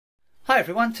Hi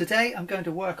everyone, today I'm going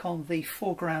to work on the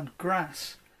foreground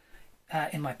grass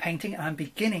in my painting. I'm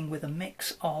beginning with a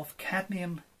mix of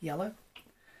cadmium yellow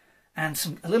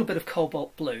and a little bit of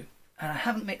cobalt blue, and I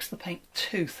haven't mixed the paint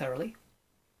too thoroughly.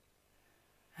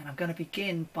 And I'm going to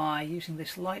begin by using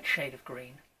this light shade of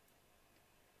green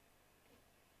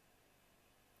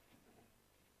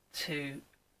to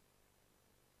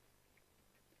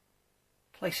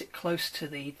place it close to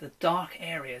the dark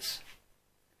areas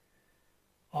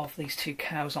of these two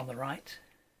cows on the right.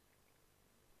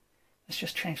 Let's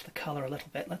just change the colour a little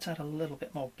bit. Let's add a little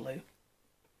bit more blue.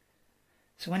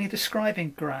 So when you're describing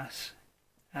grass,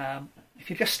 if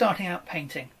you're just starting out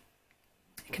painting,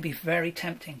 it can be very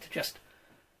tempting to just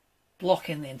block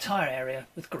in the entire area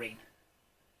with green.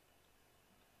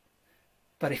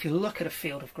 But if you look at a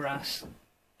field of grass,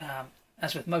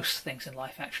 as with most things in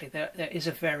life actually, there is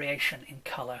a variation in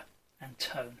colour and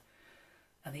tone.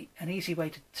 And an easy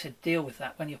way to deal with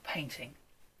that when you're painting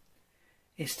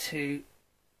is to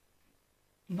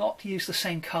not use the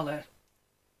same colour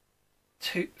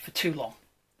for too long.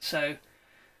 So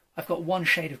I've got one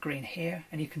shade of green here,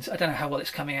 and you can, I don't know how well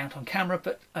it's coming out on camera,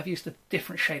 but I've used a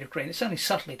different shade of green. It's only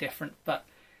subtly different, but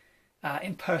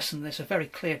in person there's a very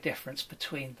clear difference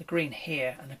between the green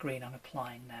here and the green I'm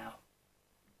applying now.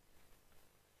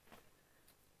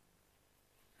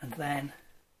 And then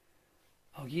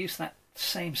I'll use that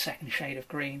same second shade of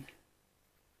green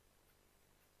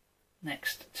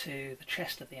next to the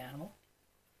chest of the animal,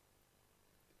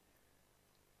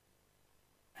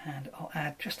 and I'll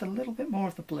add just a little bit more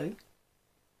of the blue,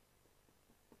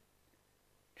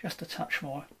 just a touch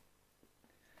more,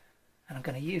 and I'm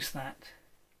going to use that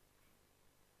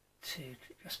to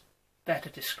just better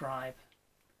describe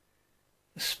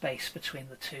the space between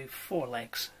the two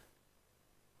forelegs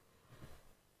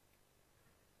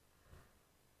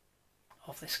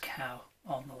of this cow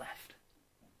on the left.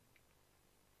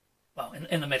 Well,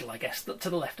 in the middle, I guess. To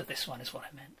the left of this one is what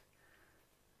I meant.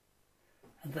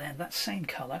 And then that same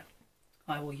colour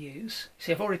I will use.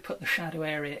 See, I've already put the shadow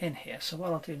area in here, so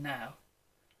what I'll do now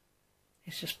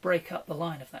is just break up the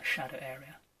line of that shadow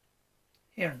area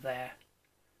here and there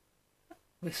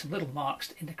with some little marks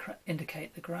to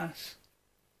indicate the grass.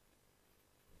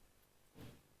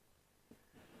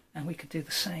 And we could do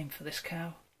the same for this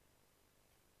cow.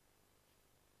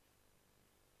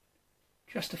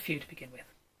 Just a few to begin with.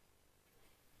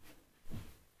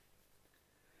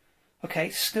 Okay,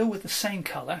 still with the same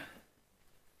colour,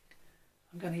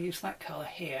 I'm going to use that colour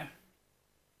here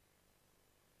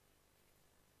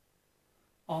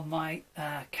on my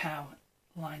cow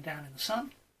lying down in the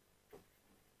sun.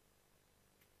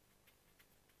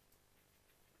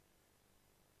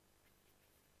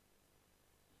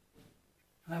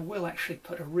 And I will actually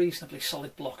put a reasonably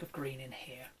solid block of green in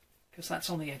here, because that's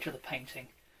on the edge of the painting.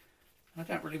 I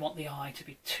don't really want the eye to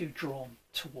be too drawn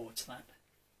towards that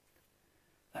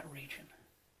region.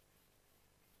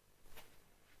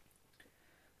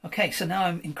 Okay, so now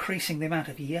I'm increasing the amount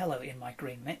of yellow in my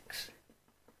green mix,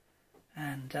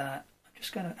 and I'm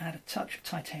just going to add a touch of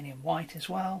titanium white as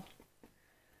well,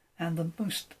 and the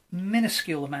most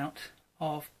minuscule amount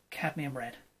of cadmium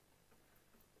red.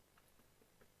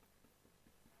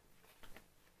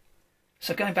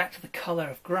 So going back to the colour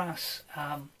of grass,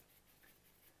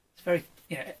 it's very,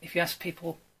 if you ask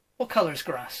people what colour is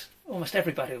grass, almost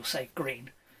everybody will say green.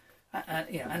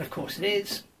 And of course it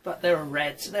is, but there are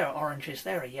reds, there are oranges,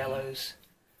 there are yellows.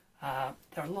 There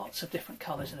are lots of different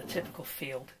colours in a typical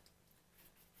field.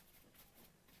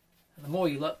 And the more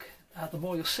you look, the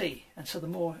more you'll see, and so the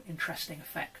more interesting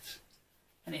effects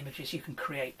and images you can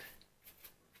create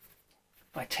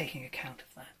by taking account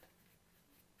of that.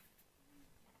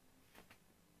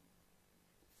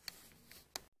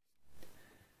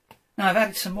 Now I've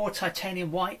added some more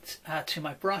titanium white to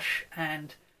my brush,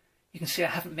 and you can see I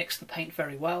haven't mixed the paint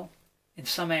very well. In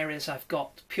some areas I've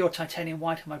got pure titanium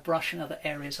white on my brush, in other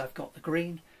areas I've got the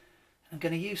green. I'm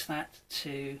going to use that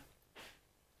to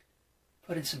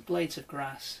put in some blades of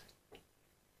grass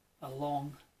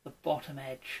along the bottom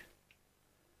edge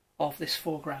of this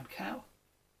foreground cow.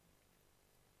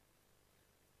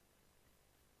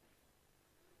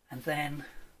 And then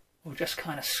we'll just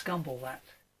kind of scumble that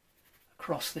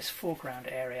across this foreground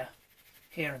area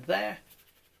here and there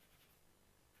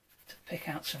to pick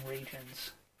out some regions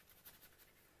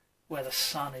where the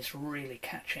sun is really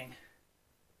catching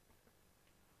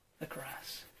the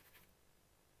grass.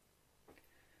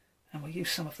 And we'll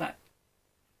use some of that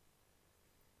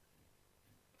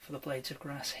for the blades of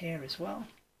grass here as well.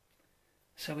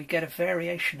 So we get a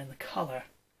variation in the colour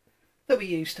that we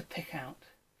use to pick out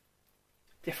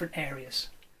different areas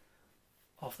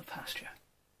of the pasture.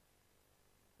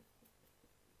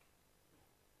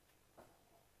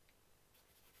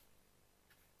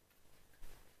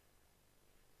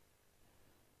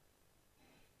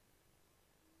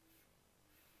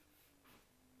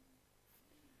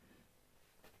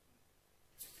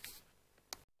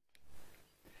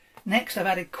 Next, I've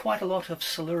added quite a lot of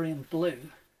Silurian blue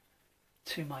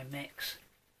to my mix,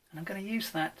 and I'm going to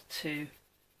use that to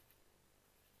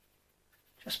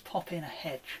just pop in a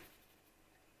hedge,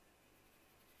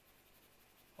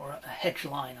 or a hedge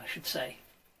line I should say.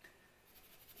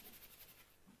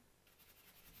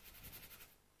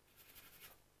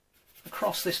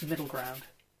 Across this middle ground.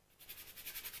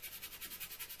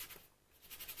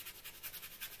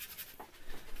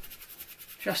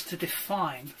 Just to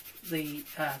define the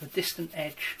distant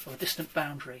edge or the distant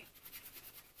boundary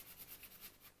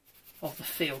of the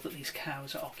field that these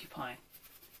cows are occupying.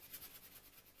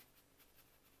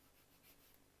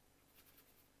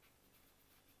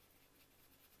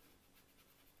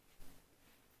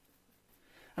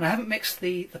 And I haven't mixed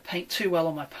the paint too well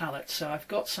on my palette, so I've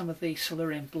got some of the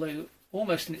Silurian blue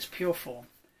almost in its pure form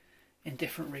in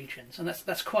different regions, and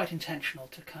that's quite intentional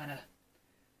to kind of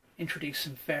introduce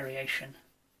some variation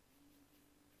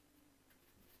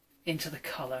into the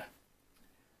colour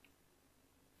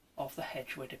of the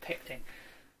hedge we're depicting.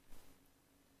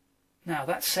 Now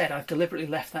that said, I've deliberately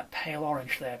left that pale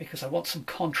orange there because I want some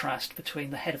contrast between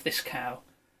the head of this cow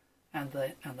and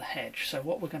the hedge. So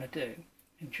what we're going to do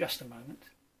in just a moment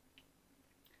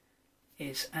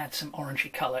is add some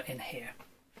orangey colour in here.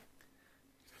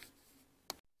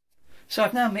 So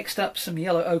I've now mixed up some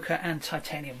yellow ochre and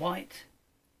titanium white,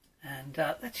 and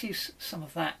let's use some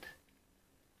of that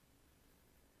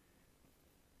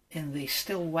in the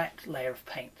still wet layer of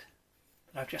paint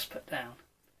that I've just put down.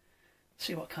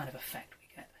 See what kind of effect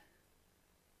we get.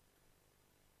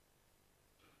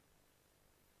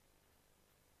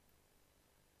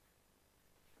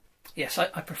 Yes, I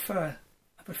prefer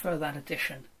that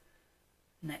addition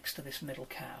next to this middle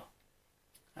cow.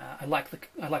 I like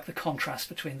the contrast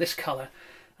between this colour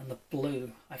and the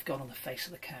blue I've got on the face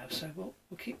of the cow. So we'll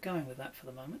keep going with that for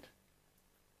the moment.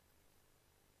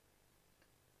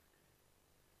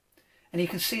 And you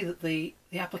can see that the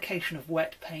application of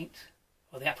wet paint,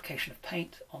 or the application of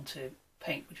paint onto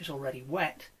paint which is already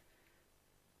wet,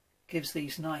 gives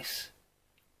these nice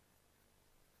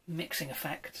mixing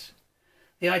effects.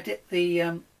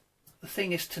 The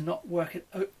thing is to not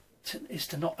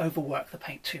overwork the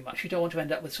paint too much. You don't want to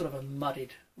end up with sort of a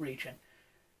muddied region.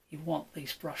 You want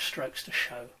these brush strokes to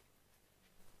show.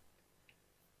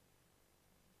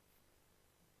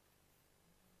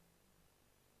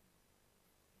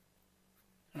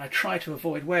 And I try to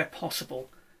avoid, where possible,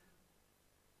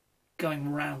 going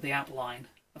around the outline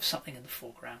of something in the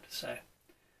foreground. So,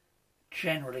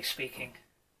 generally speaking,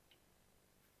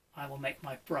 I will make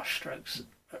my brush strokes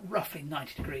at roughly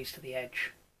 90 degrees to the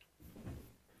edge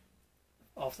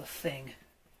of the thing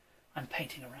I'm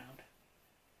painting around.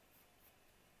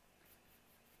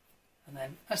 And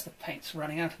then, as the paint's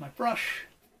running out of my brush,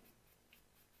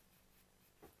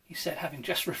 he said having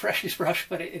just refreshed his brush,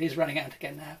 but it is running out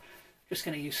again now. Just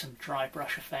going to use some dry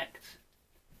brush effect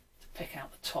to pick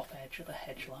out the top edge of the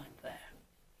hedge line there.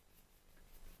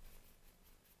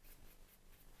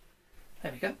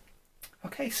 There we go.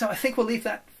 Okay, so I think we'll leave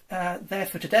that there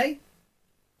for today.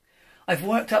 I've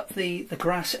worked up the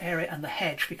grass area and the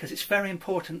hedge because it's very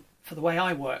important for the way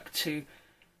I work to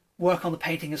work on the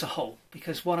painting as a whole,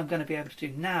 because what I'm going to be able to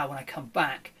do now when I come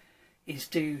back is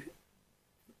do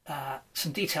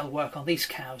some detailed work on these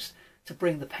cows to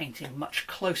bring the painting much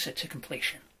closer to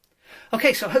completion.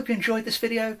 Okay, so I hope you enjoyed this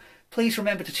video. Please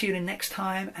remember to tune in next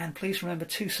time, and please remember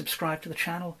to subscribe to the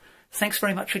channel. Thanks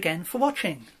very much again for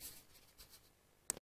watching.